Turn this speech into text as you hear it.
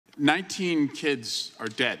19 kids are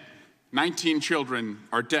dead. 19 children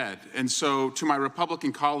are dead. And so to my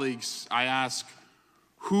Republican colleagues, I ask,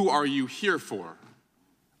 who are you here for?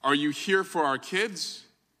 Are you here for our kids,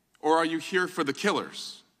 or are you here for the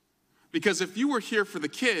killers? Because if you were here for the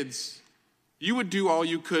kids, you would do all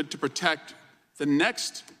you could to protect the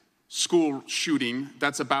next school shooting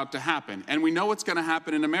that's about to happen. And we know what's going to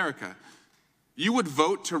happen in America. You would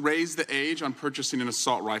vote to raise the age on purchasing an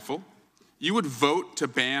assault rifle. You would vote to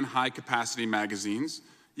ban high-capacity magazines.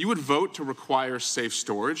 You would vote to require safe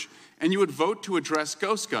storage. And you would vote to address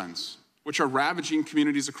ghost guns, which are ravaging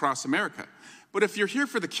communities across America. But if you're here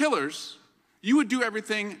for the killers, you would do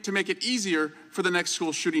everything to make it easier for the next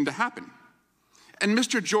school shooting to happen. And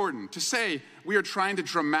Mr. Jordan, to say we are trying to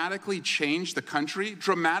dramatically change the country,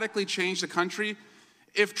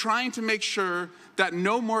 if trying to make sure that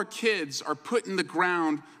no more kids are put in the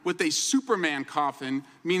ground with a Superman coffin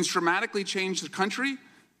means dramatically change the country,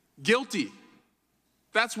 guilty.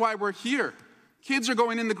 That's why we're here. Kids are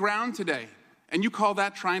going in the ground today, and you call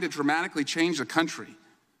that trying to dramatically change the country.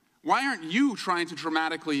 Why aren't you trying to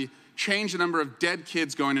dramatically change the number of dead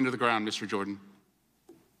kids going into the ground, Mr. Jordan?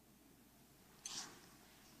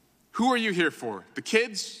 Who are you here for, the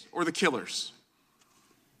kids or the killers?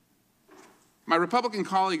 My Republican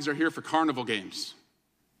colleagues are here for carnival games.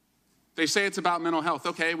 They say it's about mental health.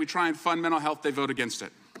 Okay, we try and fund mental health, they vote against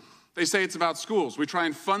it. They say it's about schools. We try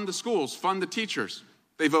and fund the schools, fund the teachers.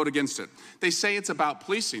 They vote against it. They say it's about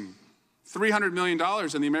policing. $300 million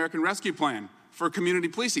in the American Rescue Plan for community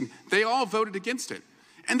policing. They all voted against it.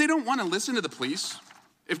 And they don't want to listen to the police.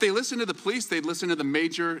 If they listen to the police, they'd listen to the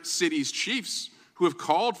major cities' chiefs who have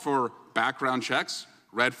called for background checks,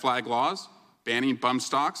 red flag laws, banning bump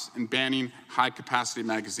stocks, and banning high-capacity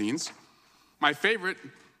magazines. My favorite,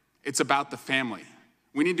 it's about the family.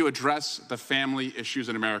 We need to address the family issues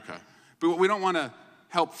in America. But we don't want to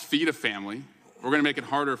help feed a family. We're going to make it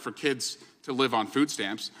harder for kids to live on food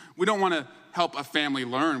stamps. We don't want to help a family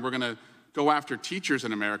learn. We're going to go after teachers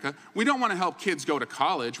in America. We don't want to help kids go to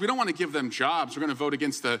college. We don't want to give them jobs. We're going to vote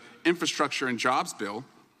against the infrastructure and jobs bill.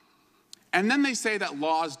 And then they say that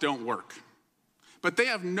laws don't work. But they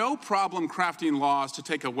have no problem crafting laws to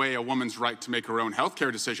take away a woman's right to make her own health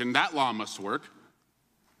care decision. That law must work.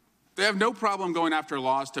 They have no problem going after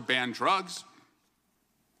laws to ban drugs.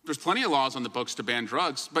 There's plenty of laws on the books to ban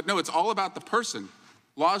drugs, but no, it's all about the person.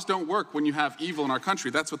 Laws don't work when you have evil in our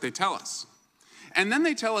country. That's what they tell us. And then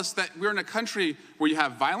they tell us that we're in a country where you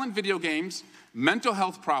have violent video games, mental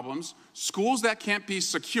health problems, schools that can't be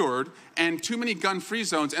secured, and too many gun-free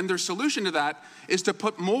zones. And their solution to that is to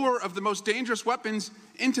put more of the most dangerous weapons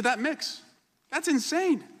into that mix. That's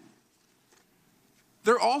insane.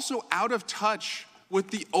 They're also out of touch with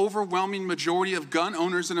the overwhelming majority of gun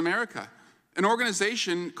owners in America. An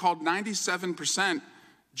organization called 97%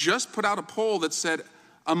 just put out a poll that said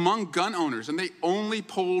among gun owners, and they only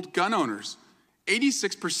polled gun owners,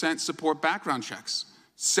 86% support background checks,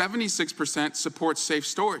 76% support safe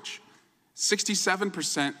storage,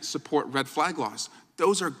 67% support red flag laws.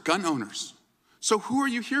 Those are gun owners. So who are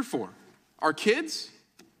you here for? Our kids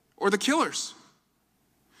or the killers?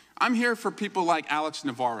 I'm here for people like Alex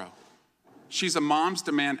Navarro. She's a Moms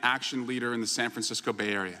Demand Action leader in the San Francisco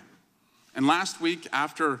Bay Area. And last week,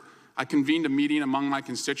 after I convened a meeting among my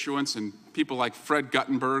constituents and people like Fred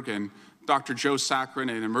Guttenberg and Dr. Joe Saccharin,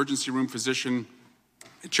 an emergency room physician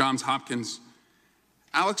at Johns Hopkins,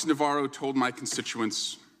 Alex Navarro told my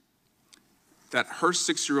constituents that her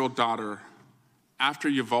 6-year-old daughter, after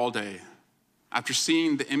Uvalde, after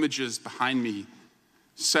seeing the images behind me,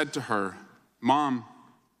 said to her, "Mom,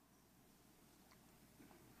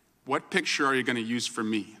 what picture are you going to use for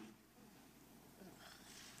me?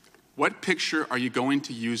 What picture are you going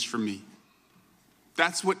to use for me?"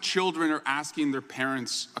 That's what children are asking their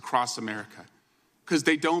parents across America because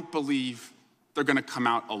they don't believe they're going to come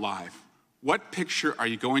out alive. What picture are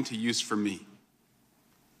you going to use for me?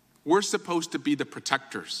 We're supposed to be the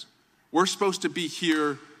protectors. We're supposed to be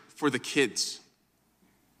here for the kids.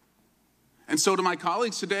 And so to my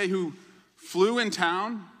colleagues today who flew in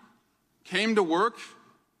town, came to work,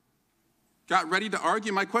 got ready to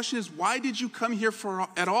argue, my question is, why did you come here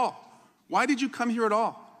at all? Why did you come here at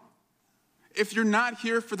all? If you're not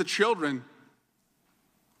here for the children,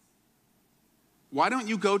 why don't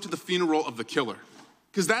you go to the funeral of the killer?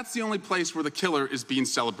 Because that's the only place where the killer is being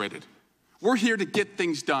celebrated. We're here to get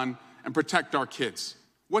things done and protect our kids.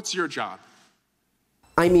 What's your job?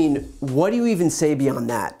 I mean, what do you even say beyond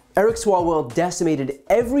that? Eric Swalwell decimated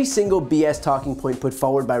every single BS talking point put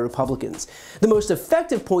forward by Republicans. The most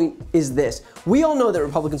effective point is this. We all know that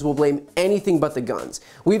Republicans will blame anything but the guns.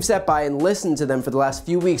 We've sat by and listened to them for the last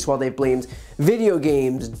few weeks while they've blamed video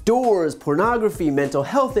games, doors, pornography, mental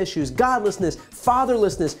health issues, godlessness,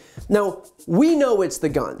 fatherlessness. Now, we know it's the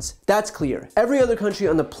guns. That's clear. Every other country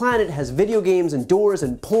on the planet has video games and doors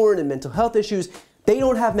and porn and mental health issues. They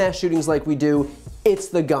don't have mass shootings like we do. It's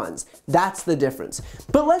the guns. That's the difference.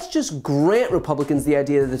 But let's just grant Republicans the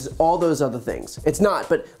idea that it's all those other things. It's not,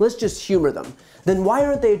 but let's just humor them. Then why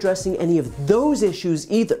aren't they addressing any of those issues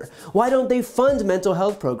either? Why don't they fund mental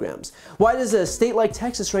health programs? Why does a state like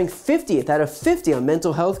Texas rank 50th out of 50 on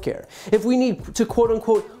mental health care? If we need to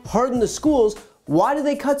quote-unquote harden the schools, why did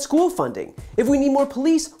they cut school funding? If we need more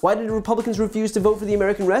police, why did Republicans refuse to vote for the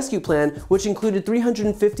American Rescue Plan, which included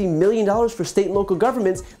 $350 million for state and local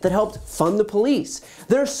governments that helped fund the police?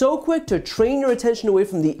 They're so quick to train your attention away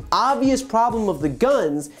from the obvious problem of the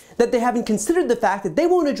guns that they haven't considered the fact that they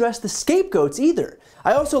won't address the scapegoats either.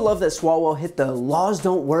 I also love that Swalwell hit the laws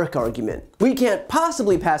don't work argument. We can't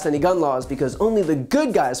possibly pass any gun laws because only the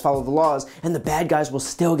good guys follow the laws and the bad guys will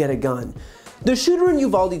still get a gun. The shooter in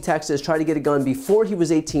Uvalde, Texas tried to get a gun before he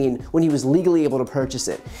was 18 when he was legally able to purchase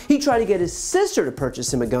it. He tried to get his sister to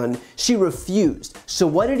purchase him a gun. She refused. So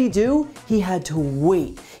what did he do? He had to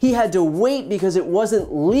wait. He had to wait because it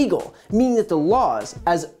wasn't legal, meaning that the laws,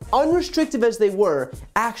 as unrestrictive as they were,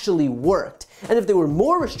 actually worked. And if they were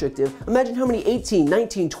more restrictive, imagine how many 18,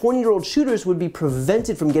 19, 20-year-old shooters would be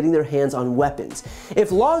prevented from getting their hands on weapons.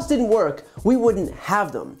 If laws didn't work, we wouldn't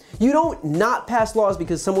have them. You don't not pass laws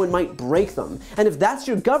because someone might break them. And if that's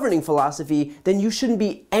your governing philosophy, then you shouldn't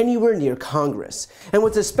be anywhere near Congress. And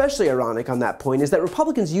what's especially ironic on that point is that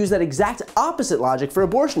Republicans use that exact opposite logic for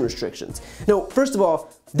abortion restrictions. Now, first of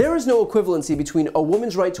all, there is no equivalency between a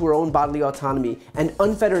woman's right to her own bodily autonomy and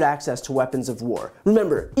unfettered access to weapons of war.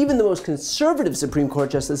 Remember, even the most conservative Supreme Court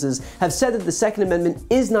justices have said that the Second Amendment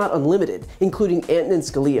is not unlimited, including Antonin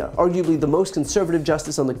Scalia, arguably the most conservative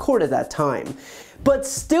justice on the court at that time. But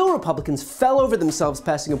still, Republicans fell over themselves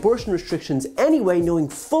passing abortion restrictions anyway, knowing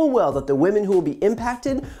full well that the women who will be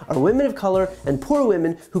impacted are women of color and poor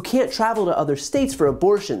women who can't travel to other states for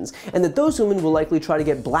abortions, and that those women will likely try to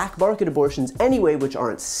get black market abortions anyway, which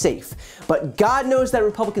aren't safe. But God knows that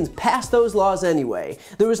Republicans passed those laws anyway.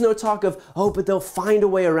 There was no talk of, oh, but they'll find a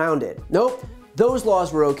way around it. Nope. Those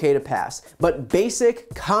laws were okay to pass, but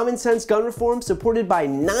basic, common-sense gun reform supported by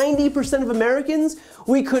 90% of Americans?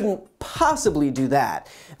 We couldn't possibly do that.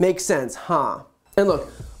 Makes sense, huh? And look,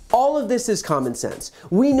 all of this is common sense.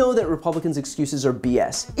 We know that Republicans' excuses are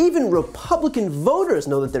BS. Even Republican voters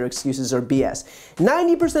know that their excuses are BS.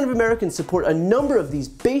 90% of Americans support a number of these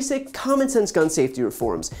basic, common-sense gun safety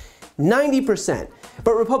reforms. 90%.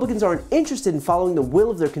 But Republicans aren't interested in following the will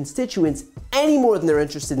of their constituents any more than they're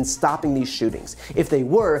interested in stopping these shootings. If they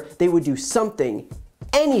were, they would do something,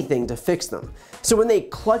 anything to fix them. So when they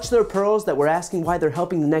clutch their pearls that we're asking why they're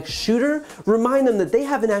helping the next shooter, remind them that they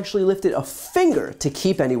haven't actually lifted a finger to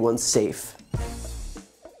keep anyone safe.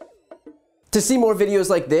 To see more videos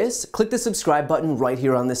like this, click the subscribe button right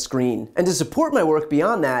here on this screen. And to support my work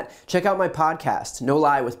beyond that, check out my podcast, No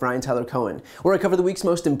Lie with Brian Tyler Cohen, where I cover the week's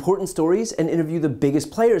most important stories and interview the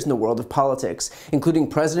biggest players in the world of politics, including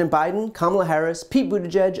President Biden, Kamala Harris, Pete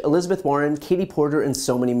Buttigieg, Elizabeth Warren, Katie Porter, and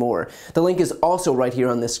so many more. The link is also right here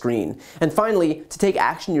on this screen. And finally, to take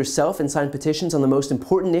action yourself and sign petitions on the most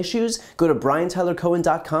important issues, go to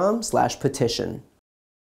briantylercohen.com/petition.